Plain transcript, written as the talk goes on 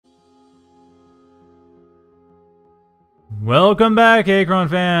Welcome back, Achron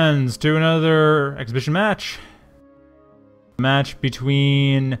fans, to another exhibition match. Match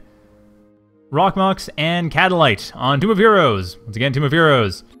between Rocmox and Catelite on Tomb of Heroes. Once again, Tomb of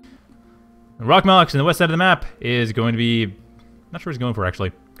Heroes. Rocmox in the west side of the map is going to be... not sure what he's going for,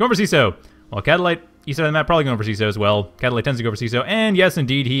 actually. Going for CESO. While Catelite, east side of the map, probably going for CESO as well. Catelite tends to go for CESO, and yes,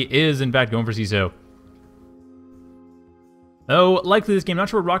 indeed, he is, in fact, going for CESO. Though, likely this game, not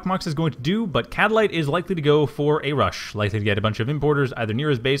sure what Rocmox is going to do, but Catelite is likely to go for a rush. Likely to get a bunch of importers either near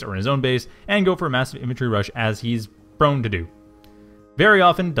his base or in his own base, and go for a massive infantry rush as he's prone to do. Very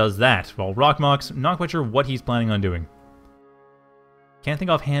often does that, while Rocmox, not quite sure what he's planning on doing. Can't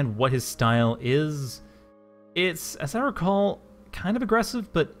think offhand what his style is. It's, as I recall, kind of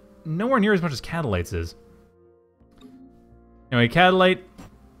aggressive, but nowhere near as much as Catelite's is. Anyway, Catelite...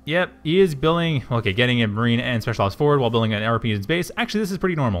 yep, he is building, okay, getting a Marine and Special Ops forward while building an RP in his base. Actually, this is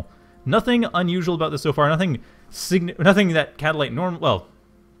pretty normal. Nothing unusual about this so far. Nothing that Catelite well,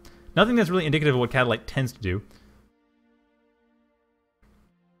 nothing that's really indicative of what Catelite tends to do.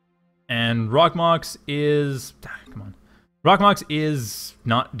 And Rocmox is, come on. Rocmox is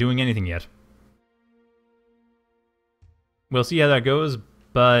not doing anything yet. We'll see how that goes,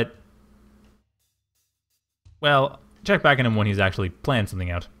 but, well, check back on him when he's actually planned something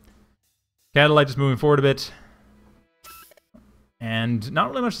out. Catelite just moving forward a bit. And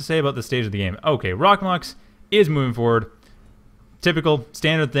not really much to say about this stage of the game. Okay, Rocmox is moving forward. Typical,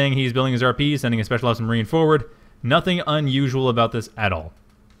 standard thing. He's building his RP, sending a Special Ops Marine forward. Nothing unusual about this at all.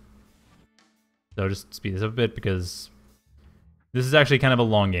 So just speed this up a bit because this is actually kind of a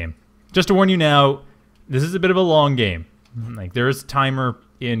long game. Just to warn you now, this is a bit of a long game. Like, there is a timer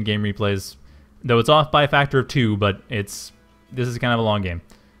in game replays. Though it's off by a factor of 2, but this is kind of a long game.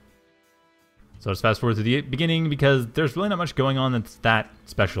 So let's fast forward to the beginning because there's really not much going on that's that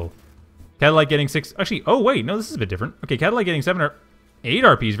special. Catelite getting 6... actually, oh wait, no, this is a bit different. Okay, Catelite getting 7 or 8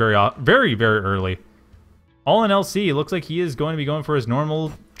 RPs very early. All in LC, it looks like he is going to be going for his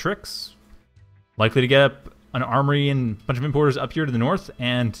normal tricks. Likely to get up an armory and a bunch of importers up here to the north,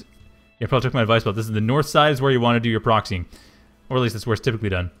 and you probably took my advice about this. The north side is where you want to do your proxying. Or at least that's where it's typically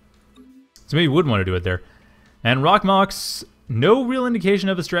done. So maybe you would want to do it there. And Rocmox, no real indication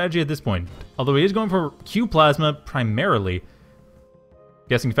of a strategy at this point. Although he is going for Q Plasma primarily.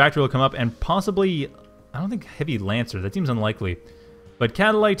 Guessing Factory will come up and possibly, I don't think Heavy Lancer. That seems unlikely. But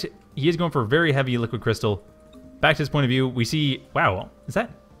Catelite, he is going for very heavy Liquid Crystal. Back to his point of view, we see, wow, that's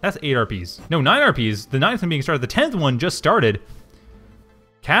 8 RPs. No, 9 RPs. The 9th one being started. The 10th one just started.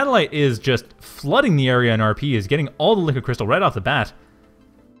 Catelite is just flooding the area in RP, is getting all the Liquid Crystal right off the bat.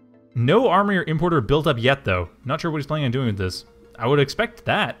 No armory or importer built up yet, though. Not sure what he's planning on doing with this. I would expect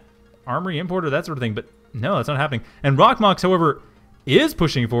that. Armory, importer, that sort of thing, but no, that's not happening. And Rocmox, however, is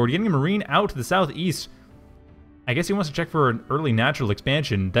pushing forward, getting a Marine out to the southeast. I guess he wants to check for an early natural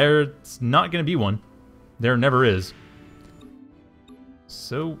expansion. There's not going to be one. There never is.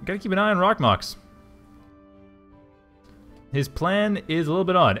 So, gotta keep an eye on Rocmox. His plan is a little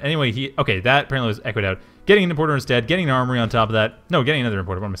bit odd. Anyway, okay, that apparently was echoed out. Getting an importer instead, getting an armory on top of that. No, getting another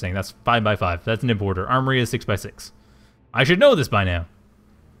importer. What am I saying? That's 5x5. That's an importer. Armory is 6x6. I should know this by now.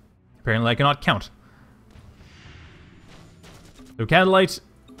 Apparently I cannot count. So Catelite,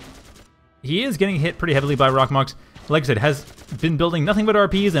 he is getting hit pretty heavily by Rocmox. Like I said, has been building nothing but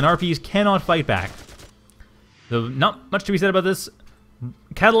RPs, and RPs cannot fight back. So not much to be said about this.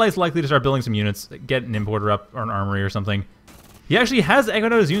 Catelite's likely to start building some units, get an importer up, or an armory or something. He actually has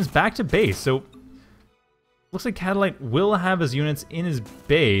echoed out his units back to base, so... looks like Catelite will have his units in his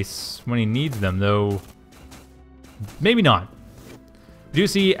base when he needs them, though maybe not. We do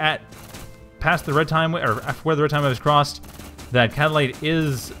see past the red time, or after where the red time was crossed, that Catelite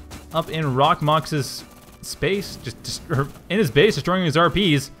is up in Rocmox's space, or in his base, destroying his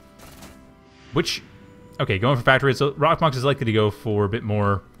RPs, which, okay, going for factory, so Rocmox is likely to go for a bit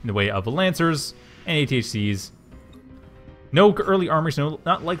more in the way of Lancers and ATHCs. No early armory, so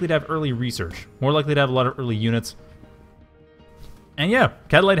not likely to have early research. More likely to have a lot of early units. And yeah,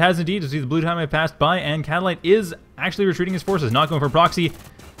 Catelite has indeed, to see the blue time have passed by, and Catelite is actually retreating his forces, not going for proxy.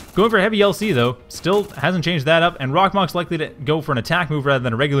 Going for heavy LC, though. Still hasn't changed that up, and Rocmox likely to go for an attack move rather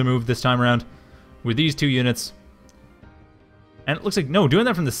than a regular move this time around with these 2 units. And it looks like, no, doing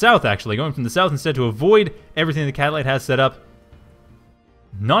that from the south, actually. Going from the south instead to avoid everything that Catelite has set up.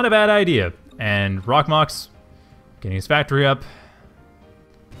 Not a bad idea. And Rocmox... getting his factory up.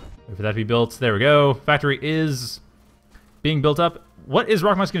 Wait for that to be built. There we go. Factory is being built up. What is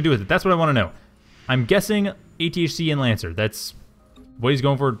Rocmox going to do with it? That's what I want to know. I'm guessing ATHC and Lancer. That's what he's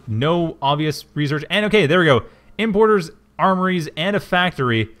going for. No obvious research. And okay, there we go. Importers, armories, and a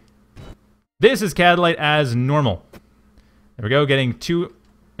factory. This is Catelite as normal. There we go, getting 2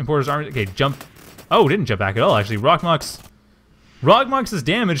 importers army. Okay, jump. Oh, didn't jump back at all, actually. Rocmox's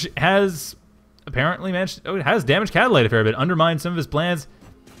damage has apparently managed. Oh, it has damaged Catelite a fair bit, undermined some of his plans.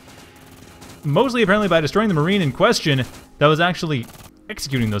 Mostly apparently by destroying the Marine in question that was actually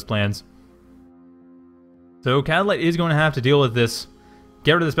executing those plans. So Catelite is going to have to deal with this.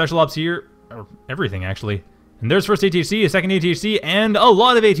 Get rid of the special ops here, or everything actually. And there's first ATHC, a second ATHC, and a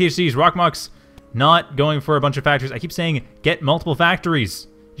lot of ATHCs. Rocmox not going for a bunch of factories. I keep saying get multiple factories.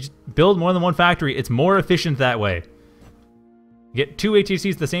 You just build more than one factory. It's more efficient that way. You get 2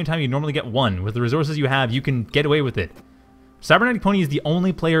 ATHCs at the same time you normally get 1. With the resources you have, you can get away with it. Cybernetic Pony is the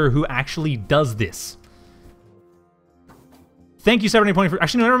only player who actually does this. Thank you, Cybernetic Pony, for...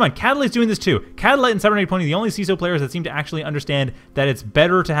 Actually, no, never mind. Catelite's doing this too. Catelite and Cybernetic Pony are the only CESO players that seem to actually understand that it's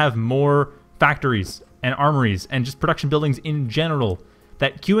better to have more factories and armories and just production buildings in general.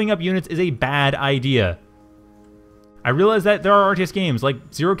 That queuing up units is a bad idea. I realize that there are RTS games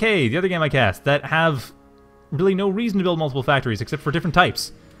like 0K, the other game I cast, that have really no reason to build multiple factories except for different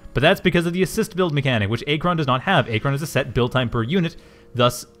types. But that's because of the assist build mechanic, which Achron does not have. Achron has a set build time per unit.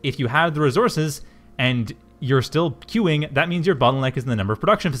 Thus, if you have the resources and you're still queuing, that means your bottleneck is in the number of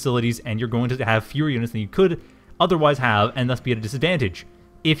production facilities, and you're going to have fewer units than you could otherwise have, and thus be at a disadvantage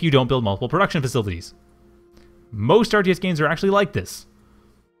if you don't build multiple production facilities. Most RTS games are actually like this.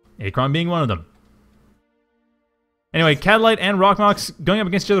 Achron being one of them. Anyway, Catelite and Rocmox going up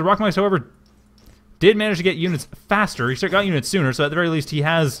against each other. Rocmox, however, did manage to get units faster. He got units sooner, so at the very least he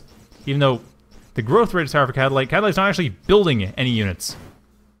has, even though the growth rate is higher for Catelite, Catelite's not actually building any units.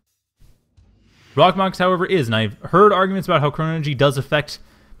 Rocmox, however, is, and I've heard arguments about how Chrono Energy does affect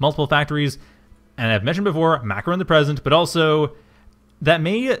multiple factories, and I've mentioned before, macro in the present, but also that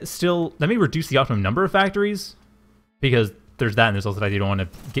may reduce the optimum number of factories, because there's that, and there's also that you don't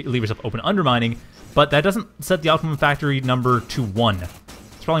want to leave yourself open undermining, but that doesn't set the optimum factory number to 1.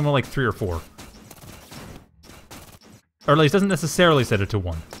 It's probably more like 3 or 4. Or at least doesn't necessarily set it to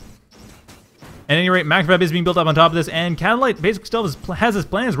 1. At any rate, Macrofab is being built up on top of this, and Catelite basically still has his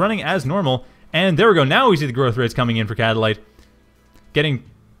plans running as normal. And there we go. Now we see the growth rates coming in for Catelite. Getting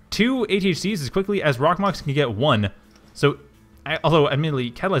 2 ATHCs as quickly as Rocmox can get 1. So, although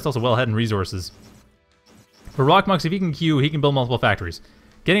admittedly, Catelite's also well ahead in resources. For Rocmox, if he can queue, he can build multiple factories.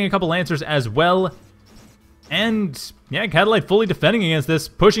 Getting a couple Lancers as well. And, yeah, Catelite fully defending against this,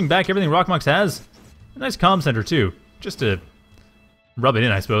 pushing back everything Rocmox has. A nice comm center, too. Just to rub it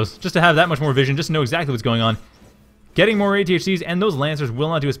in, I suppose. Just to have that much more vision, just to know exactly what's going on. Getting more ATHCs, and those Lancers will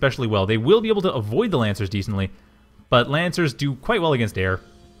not do especially well. They will be able to avoid the Lancers decently, but Lancers do quite well against air.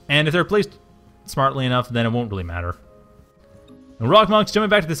 And if they're placed smartly enough, then it won't really matter. And Rocmox, jumping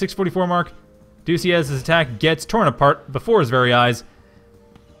back to the 644 mark, Duciez's attack gets torn apart before his very eyes.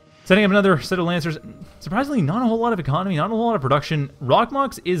 Setting up another set of Lancers. Surprisingly, not a whole lot of economy, not a whole lot of production.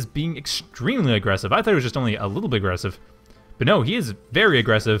 Rocmox is being extremely aggressive. I thought it was just only a little bit aggressive. But no, he is very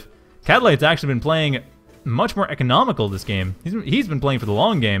aggressive. Catelite's actually been playing much more economical this game. He's been playing for the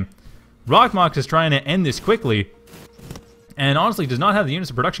long game. Rocmox is trying to end this quickly, and honestly does not have the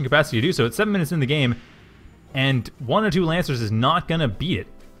units of production capacity to do so. It's 7 minutes in the game, and 1 or 2 Lancers is not going to beat it.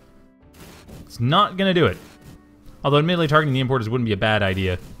 It's not going to do it. Although admittedly targeting the importers wouldn't be a bad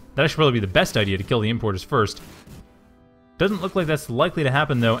idea. That should probably be the best idea, to kill the importers first. Doesn't look like that's likely to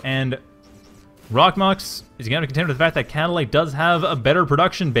happen though, and Rocmox is going to contend with the fact that Catelite does have a better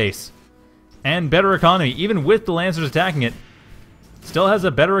production base. And better economy, even with the Lancers attacking it. Still has a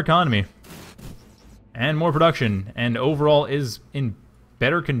better economy. And more production, and overall is in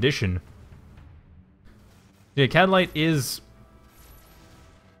better condition. Yeah, Catelite's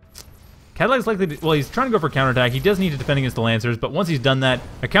likely to, well, he's trying to go for a counterattack. He does need to defend against the Lancers, but once he's done that,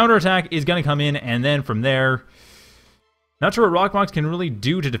 a counterattack is going to come in, and then from there, not sure what Rocmox can really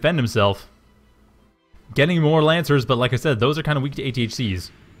do to defend himself. Getting more Lancers, but like I said, those are kind of weak to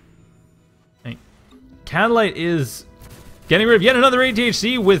ATHCs. Catelite is getting rid of yet another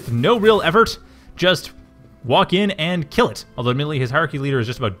ATHC with no real effort. Just walk in and kill it. Although admittedly his hierarchy leader is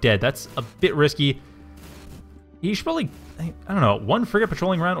just about dead. That's a bit risky. He should probably, I don't know, 1 frigate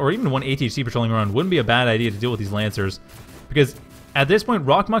patrolling around or even 1 ATHC patrolling around wouldn't be a bad idea to deal with these Lancers. Because at this point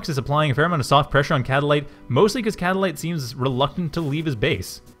Rocmox is applying a fair amount of soft pressure on Catelite, mostly because Catelite seems reluctant to leave his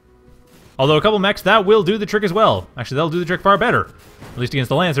base. Although a couple mechs, that will do the trick as well. Actually, they'll do the trick far better. At least against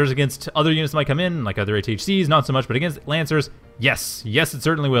the Lancers. Against other units that might come in, like other ATHCs, not so much, but against Lancers, yes. Yes, it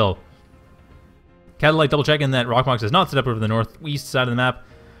certainly will. Catelite double checking that Rocmox is not set up over the northeast side of the map.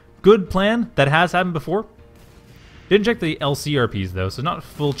 Good plan. That has happened before. Didn't check the LCRPs, though, so not a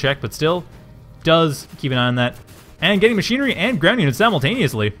full check, but still does keep an eye on that. And getting machinery and ground units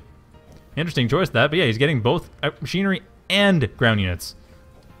simultaneously. Interesting choice, that. But yeah, he's getting both machinery and ground units.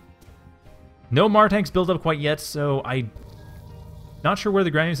 No Mar-tanks built up quite yet, so I'm not sure where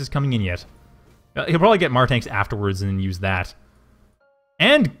the ground units is coming in yet. He'll probably get Mar-tanks afterwards and then use that.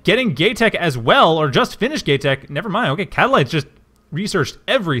 And getting Gate Tech as well, or just finished Gate Tech. Never mind. Okay, Catelite's just researched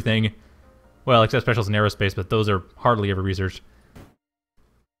everything. Well, except specials in aerospace, but those are hardly ever researched.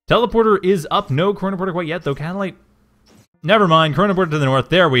 Teleporter is up. No Chronoporter quite yet, though. Catelite... Never mind. Chronoporter to the north.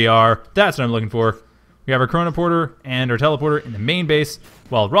 There we are. That's what I'm looking for. We have our Chronoporter and our Teleporter in the main base,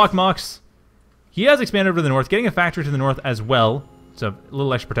 while Rocmox, he has expanded over to the north, getting a factory to the north as well. So a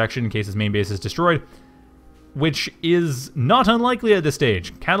little extra protection in case his main base is destroyed, which is not unlikely at this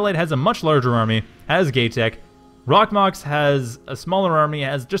stage. Catelite has a much larger army, has Gate Tech. Rocmox has a smaller army,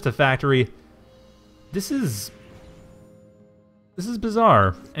 has just a factory. This is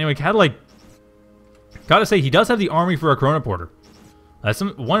bizarre. Anyway, Catelite, gotta say, he does have the army for a Chronoporter.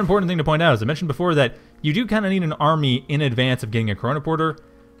 One important thing to point out, as I mentioned before, that you do kind of need an army in advance of getting a Chronoporter.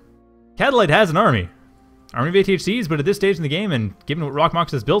 Catelite has an army. Army of ATHCs, but at this stage in the game, and given what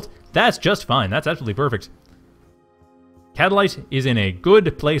Rocmox has built, that's just fine. That's absolutely perfect. Catelite is in a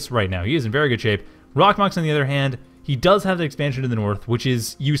good place right now. He is in very good shape. Rocmox, on the other hand, he does have the expansion to the north, which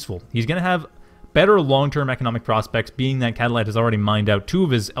is useful. He's going to have better long-term economic prospects, being that Catelite has already mined out 2 of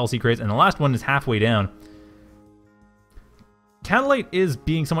his LC crates, and the last one is halfway down. Catelite is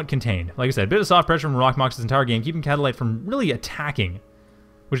being somewhat contained. Like I said, a bit of soft pressure from Rocmox this entire game, keeping Catelite from really attacking,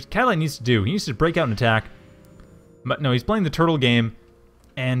 which Catelite needs to do. He needs to break out and attack. But no, he's playing the turtle game,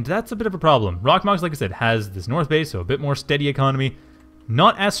 and that's a bit of a problem. Rocmox, like I said, has this north base, so a bit more steady economy.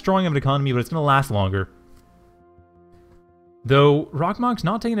 Not as strong of an economy, but it's going to last longer. Though, Rocmox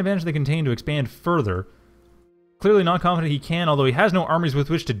not taking advantage of the contain to expand further. Clearly not confident he can, although he has no armies with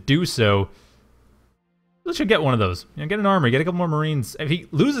which to do so. Let's should get one of those. You know, get an army, get a couple more Marines. If he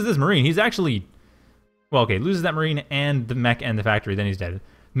loses this Marine, he's actually... Well, okay, loses that Marine and the mech and the factory, then he's dead.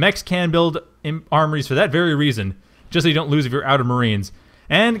 Mechs can build armories for that very reason, just so you don't lose if you're out of Marines.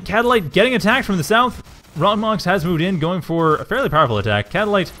 And Catelite getting attacked from the south. Rocmox has moved in, going for a fairly powerful attack.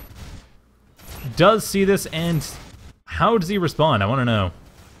 Catelite does see this, and how does he respond? I want to know.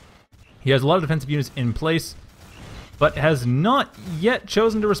 He has a lot of defensive units in place, but has not yet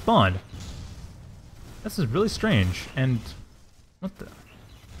chosen to respond. This is really strange, and what the...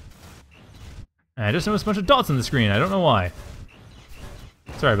 I just noticed a bunch of dots on the screen. I don't know why.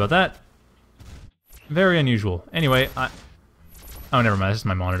 Sorry about that. Very unusual. Anyway, oh, never mind. This is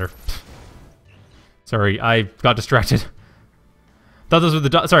my monitor. Sorry, I got distracted. Thought those were the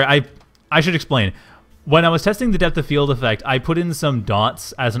dots. Sorry, I should explain. When I was testing the depth of field effect, I put in some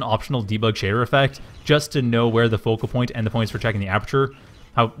dots as an optional debug shader effect, just to know where the focal point and the points for checking the aperture,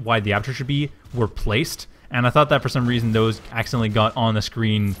 how wide the aperture should be, were placed. And I thought that for some reason those accidentally got on the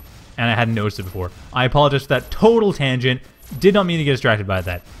screen, and I hadn't noticed it before. I apologize for that total tangent. Did not mean to get distracted by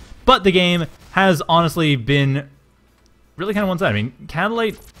that. But the game has honestly been really kind of one-sided. I mean,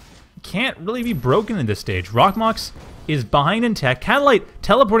 Catelite can't really be broken in this stage. Rocmox is behind in tech. Catelite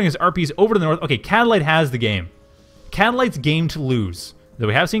teleporting his RPs over to the north. Okay, Catelite has the game. Catelite's game to lose. Though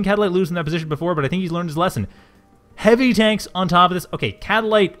we have seen Catelite lose in that position before, but I think he's learned his lesson. Heavy tanks on top of this. Okay,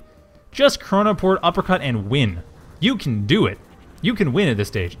 Catelite, just Chronoport, uppercut, and win. You can do it. You can win at this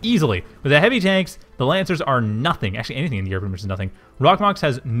stage, easily. With the heavy tanks, the Lancers are nothing. Actually, anything in the air pretty much is nothing. Rocmox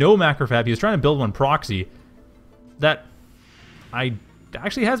has no macrofab. He was trying to build one proxy that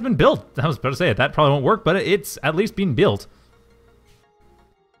actually has been built. I was about to say it. That probably won't work, but it's at least been built.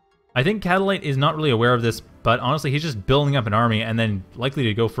 I think Catelite is not really aware of this, but honestly, he's just building up an army and then likely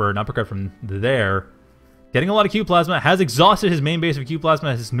to go for an uppercut from there. Getting a lot of Q-Plasma, has exhausted his main base of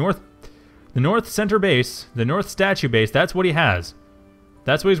Q-Plasma, his the north center base, the north statue base, that's what he has.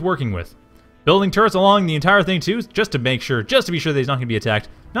 That's what he's working with. Building turrets along the entire thing too, just to be sure that he's not going to be attacked.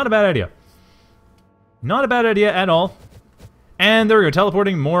 Not a bad idea. Not a bad idea at all. And there we go,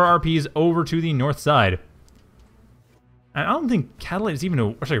 teleporting more RPs over to the north side. And I don't think Catelite is even,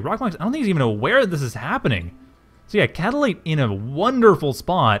 Rocmox, I don't think he's even aware that this is happening. So yeah, Catelite in a wonderful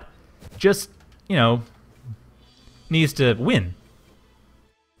spot, just, you know, needs to win.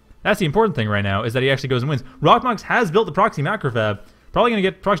 That's the important thing right now, is that he actually goes and wins. Rocmox has built the proxy macrofab. Probably going to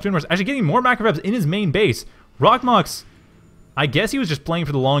get proxy twin Mars. Actually getting more macrofabs in his main base. Rocmox, I guess he was just playing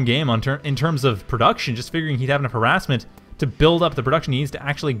for the long game in terms of production, just figuring he'd have enough harassment to build up the production he needs to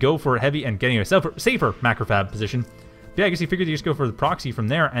actually go for heavy and getting a safer macrofab position. But yeah, I guess he figured he'd just go for the proxy from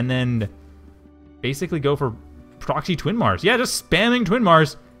there and then basically go for proxy twin Mars. Yeah, just spamming twin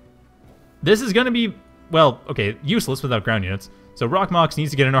Mars. This is going to be, well, okay, useless without ground units. So Rocmox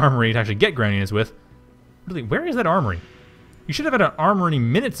needs to get an armory to actually get ground units with. Really, where is that armory? You should have had an armory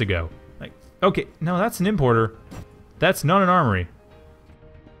minutes ago. Like, okay, no, that's an importer. That's not an armory.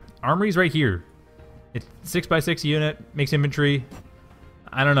 Armory's right here. It's 6x6 unit, makes infantry.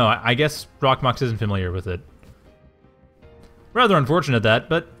 I don't know. I guess Rocmox isn't familiar with it. Rather unfortunate that,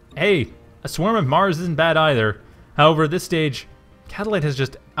 but hey, a swarm of Mars isn't bad either. However, at this stage, Catelite has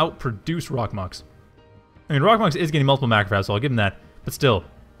just outproduced Rocmox. I mean, Rocmox is getting multiple macrophags, so I'll give him that. But still,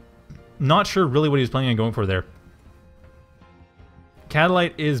 not sure really what he was planning on going for there.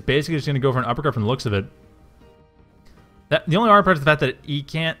 Catelite is basically just going to go for an uppercut from the looks of it. The only hard part is the fact that he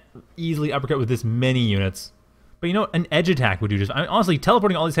can't easily uppercut with this many units. But you know, an edge attack would do just... I mean, honestly,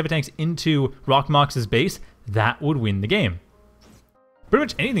 teleporting all these heavy tanks into Rocmox's base, that would win the game. Pretty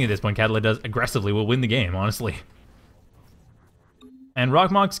much anything at this point Catelite does aggressively will win the game, honestly. And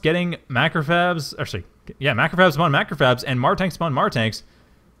Rocmox getting macrophags... Actually, yeah, macrophags spawn macrophags, and Martanks spawn Martanks.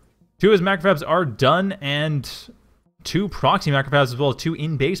 2 of his macrophags are done, and 2 proxy macrophags as well as 2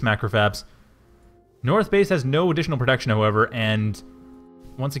 in-base macrophags. North base has no additional protection, however, and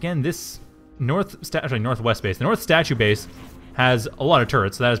once again, this northwest base, the north statue base, has a lot of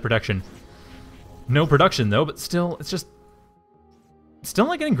turrets, so that is protection. No production though, but still, it's just still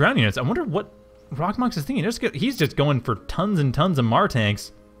not getting ground units. I wonder what Rocmox is thinking. He's just going for tons and tons of Martanks.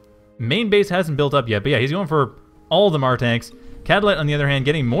 Main base hasn't built up yet, but yeah, he's going for all the Martanks. Catelite, on the other hand,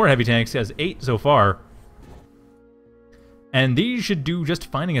 getting more heavy tanks. He has 8 so far, and these should do just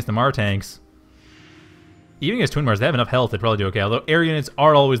fine against the Martanks. Even against Twin Mars, they have enough health, they'd probably do okay. Although air units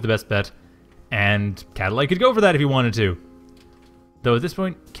are always the best bet. And Catelite could go for that if he wanted to. Though at this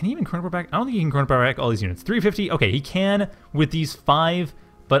point, can he even chronoport back? I don't think he can chronoport back all these units. 350, okay, he can with these 5.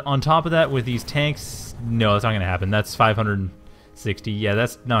 But on top of that, with these tanks, no, that's not going to happen. That's 560. Yeah,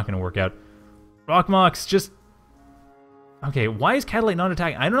 that's not going to work out. Rocmox just... Okay, why is Catelite not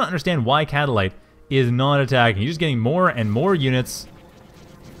attacking? I don't understand why Catelite is not attacking. He's just getting more and more units.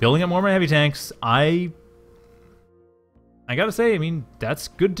 Building up more of my heavy tanks. I gotta say, I mean, that's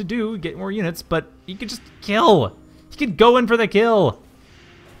good to do, get more units, but he could just kill. He could go in for the kill.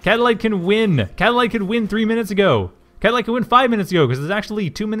 Catelite can win. Catelite could win 3 minutes ago. Catelite could win 5 minutes ago, because there's actually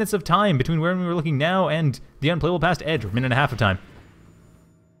 2 minutes of time between where we were looking now and the unplayable past edge, or a minute and a half of time.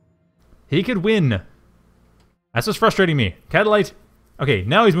 He could win. That's what's frustrating me. Catelite, okay,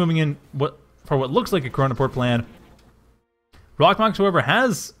 now he's moving in for what looks like a chronoport plan. Rocmox, however,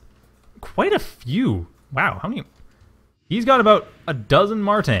 has quite a few. Wow, how many... He's got about a dozen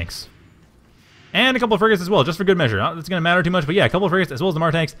Martanks. And a couple of frigates as well, just for good measure. Not that's going to matter too much, but yeah, a couple of frigates as well as the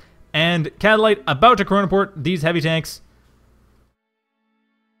Martanks. And Catelite about to chronoport these heavy tanks.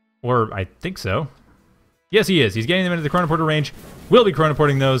 Or, I think so. Yes, he is. He's getting them into the chronoporter range. Will be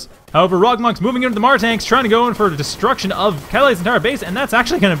chronoporting those. However, Rocmox moving into the Martanks, trying to go in for destruction of Catelite's entire base, and that's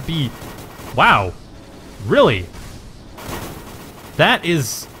actually going to be... Wow. Really? That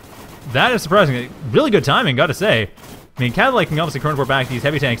is surprising. Really good timing, gotta say. I mean, Catelite can obviously chronoport back these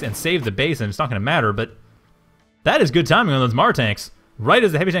heavy tanks and save the base, and it's not going to matter, but that is good timing on those Martanks, right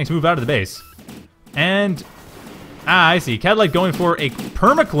as the heavy tanks move out of the base. And, I see. Catelite going for a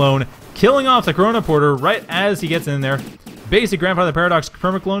permaclone, killing off the chronoporter right as he gets in there. Basic Grandfather Paradox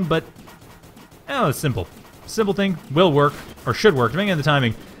permaclone, but, oh, it's simple. Simple thing, will work, or should work, depending on the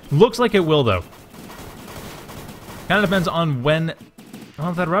timing. Looks like it will, though. Kind of depends on when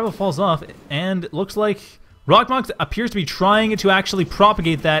that arrival falls off, and it looks like Rocmox appears to be trying to actually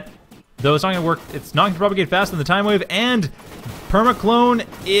propagate that, though it's not going to work. It's not going to propagate faster than the time wave, and permaclone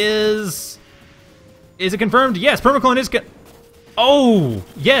is it confirmed? Yes, permaclone is oh,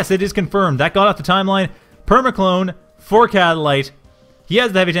 yes, it is confirmed. That got off the timeline. Permaclone for Catelite. He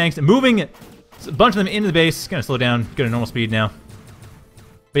has the heavy tanks, moving a bunch of them into the base. Gonna slow down, go to normal speed now.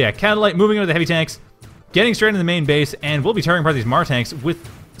 But yeah, Catelite moving into the heavy tanks, getting straight into the main base, and we'll be tearing apart these Martanks with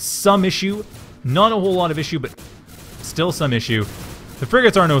some issue. Not a whole lot of issue, but still some issue. The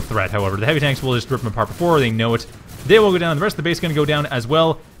frigates are no threat, however. The heavy tanks will just rip them apart before they know it. They will go down. The rest of the base is going to go down as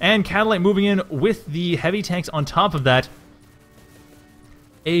well. And Catelite moving in with the heavy tanks on top of that.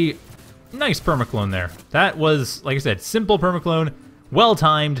 A nice permaclone there. That was, like I said, simple permaclone,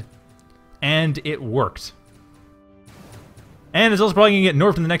 well-timed, and it worked. And it's also probably going to get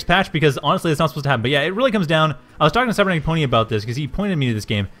nerfed in the next patch because, honestly, it's not supposed to happen. But yeah, it really comes down... I was talking to Cybernetic Pony about this because he pointed me to this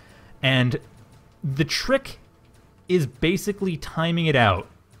game, and the trick is basically timing it out.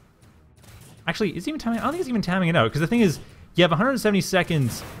 Actually, is it even timing? I don't think it's even timing it out, because the thing is, you have 170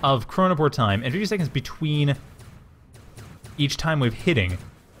 seconds of chronoport time and 50 seconds between each time wave hitting.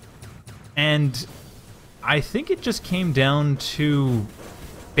 And I think it just came down to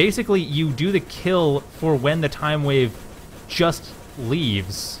basically you do the kill for when the time wave just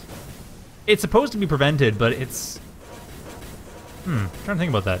leaves. It's supposed to be prevented, but it's... trying to think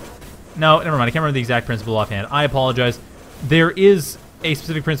about that. No, never mind. I can't remember the exact principle offhand. I apologize. There is a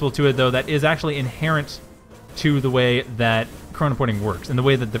specific principle to it, though, that is actually inherent to the way that chronoporting works and the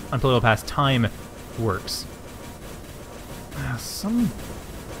way that the unplayable past time works. I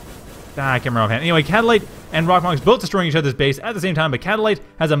can't remember offhand. Anyway, Catelite and Rocmox both destroying each other's base at the same time, but Catelite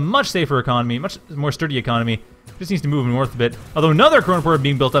has a much safer economy, much more sturdy economy. Just needs to move north a bit. Although another chronoporter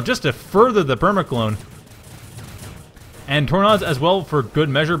being built up just to further the permaclone. And Tornadoes as well for good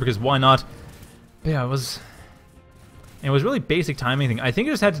measure, because why not? But yeah, it was really basic timing thing. I think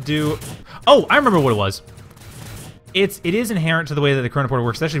it just had to do... Oh, I remember what it was. It is inherent to the way that the chronoporter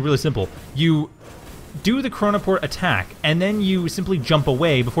works. It's actually really simple. You do the chronoport attack, and then you simply jump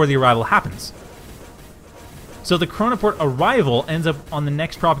away before the arrival happens. So the chronoport arrival ends up on the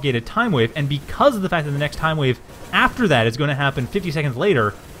next propagated time wave, and because of the fact that the next time wave after that is going to happen 50 seconds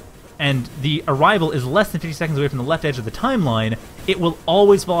later, and the arrival is less than 50 seconds away from the left edge of the timeline, it will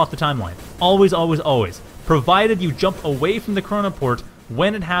always fall off the timeline. Always, always, always. Provided you jump away from the chronoport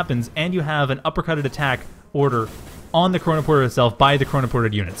when it happens, and you have an uppercutted attack order on the chronoporter itself by the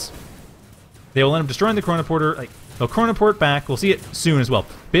chronoported units. They will end up destroying the chronoporter. Like, they'll chronoport back. We'll see it soon as well.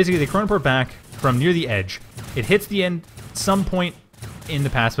 Basically, they chronoport back from near the edge. It hits the end some point in the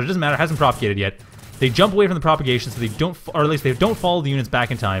past, but it doesn't matter. It hasn't propagated yet. They jump away from the propagation, so they don't, or at least they don't follow the units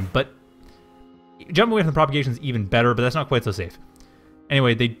back in time. But jump away from the propagation is even better, but that's not quite so safe.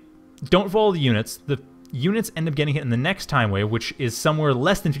 Anyway, they don't follow the units. The units end up getting hit in the next time wave, which is somewhere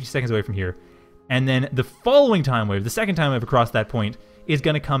less than 50 seconds away from here. And then the following time wave, the second time wave across that point, is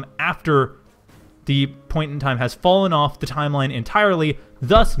going to come after the point in time has fallen off the timeline entirely,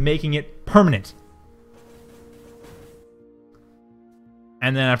 thus making it permanent.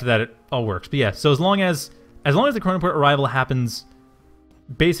 And then after that, it all works. But yeah, so as long as the chronoport arrival happens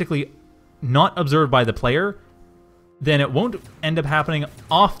basically not observed by the player, then it won't end up happening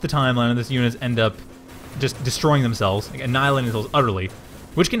off the timeline, and these units end up just destroying themselves, like annihilating themselves utterly,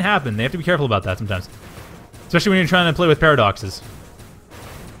 which can happen. They have to be careful about that sometimes, especially when you're trying to play with paradoxes.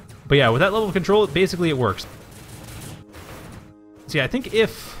 But yeah, with that level of control, basically it works. So yeah, I think I'm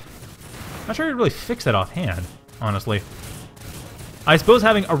not sure I'd really fix that offhand, honestly. I suppose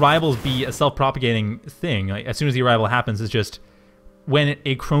having arrivals be a self-propagating thing, like as soon as the arrival happens, is just when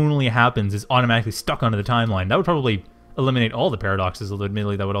it chronally happens, is automatically stuck onto the timeline. That would probably eliminate all the paradoxes, although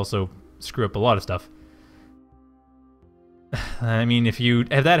admittedly that would also screw up a lot of stuff. I mean, if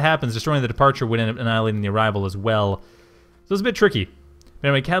that happens, destroying the departure would end up annihilating the arrival as well. So it's a bit tricky. But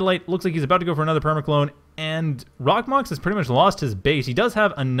anyway, Catelite looks like he's about to go for another permaclone, and Rocmox has pretty much lost his base. He does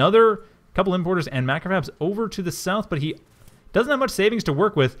have another couple importers and macrofabs over to the south, but he doesn't have much savings to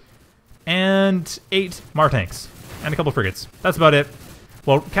work with, and 8 Martanks and a couple frigates. That's about it.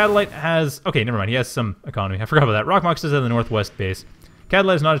 Well, Catelite has... Okay, never mind. He has some economy. I forgot about that. Rocmox does have the northwest base.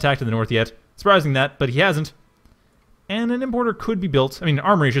 Catelite has not attacked to the north yet. Surprising that, but he hasn't. And an importer could be built. I mean, an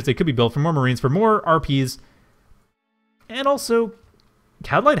armory, I should say, could be built for more Marines, for more RPs. And also,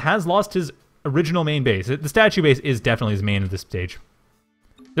 Catelite has lost his original main base. The statue base is definitely his main at this stage.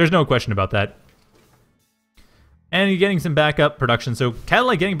 There's no question about that. And he's getting some backup production. So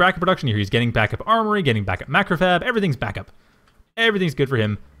Catelite getting backup production here. He's getting backup armory, getting backup macrofab. Everything's backup. Everything's good for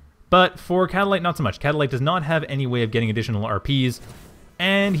him. But for Catelite, not so much. Catelite does not have any way of getting additional RPs.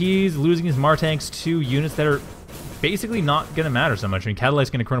 And he's losing his Martanks to units that are basically not going to matter so much. I mean, Catalite's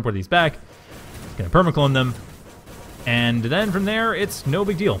going to chronoport these back. He's going to permaclone them. And then from there, it's no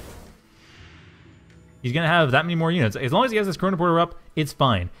big deal. He's going to have that many more units. As long as he has this chronoporter up, it's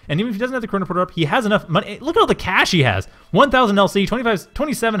fine. And even if he doesn't have the chronoporter up, he has enough money. Look at all the cash he has. 1,000 LC,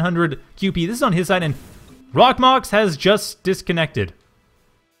 2,700 QP. This is on his side, and Rocmox has just disconnected.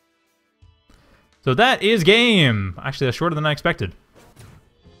 So that is game. Actually, that's shorter than I expected.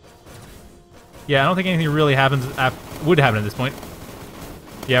 Yeah, I don't think anything really would happen at this point.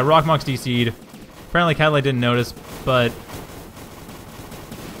 Yeah, Rocmox DC'd. Apparently, Catelite didn't notice, but...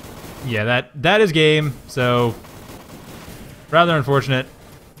 yeah, that is game, so rather unfortunate.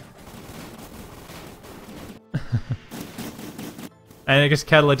 And I guess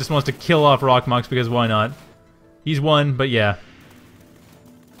Catelite just wants to kill off Rocmox because why not? He's won, but yeah.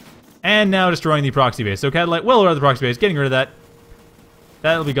 And now destroying the proxy base. So Catelite well aware of the proxy base, getting rid of that.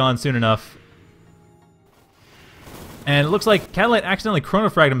 That'll be gone soon enough. And it looks like Catelite accidentally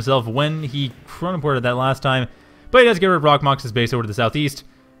chronofragged himself when he chronoported that last time, but he does get rid of Rocmox's base over to the southeast.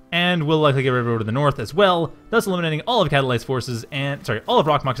 And will likely get rid of it over to the north as well, thus eliminating all of Catelite's forces and, sorry, all of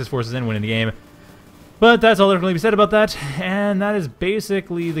Rocmox's forces and winning the game. But that's all there can really be said about that, and that is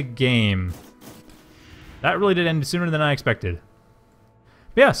basically the game. That really did end sooner than I expected.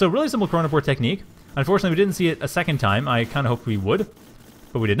 But yeah, so really simple chronoport technique. Unfortunately, we didn't see it a second time. I kind of hoped we would.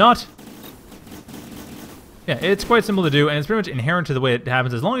 but we did not. Yeah, it's quite simple to do, and it's pretty much inherent to the way it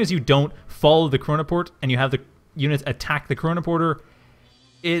happens. As long as you don't follow the chronoport and you have the units attack the chronoporter,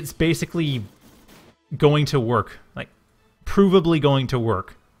 it's basically going to work. Like, provably going to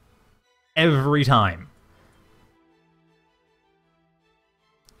work. Every time.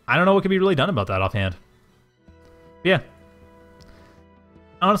 I don't know what could be really done about that offhand. But yeah.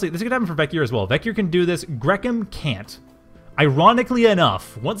 Honestly, this could happen for Vecchio as well. Vecchio can do this. Grecum can't. Ironically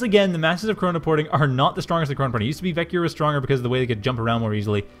enough, once again, the Masters of Chronoporting are not the strongest at chronoporting. It used to be Vecchio was stronger because of the way they could jump around more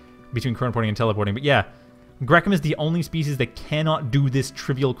easily between chronoporting and teleporting. But yeah, Grecum is the only species that cannot do this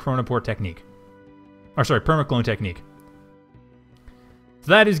trivial chronoport technique. Or sorry, permaclone technique.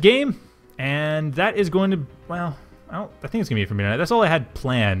 So that is game, and that is going to, well, I think it's going to be it for me tonight. That's all I had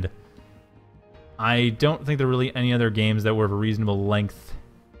planned. I don't think there are really any other games that were of a reasonable length.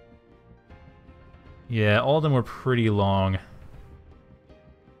 Yeah, all of them were pretty long.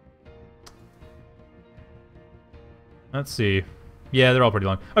 Let's see. Yeah, they're all pretty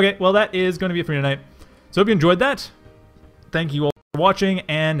long. Okay, well, that is going to be it for me tonight. So hope you enjoyed that. Thank you all for watching,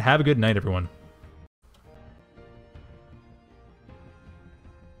 and have a good night, everyone.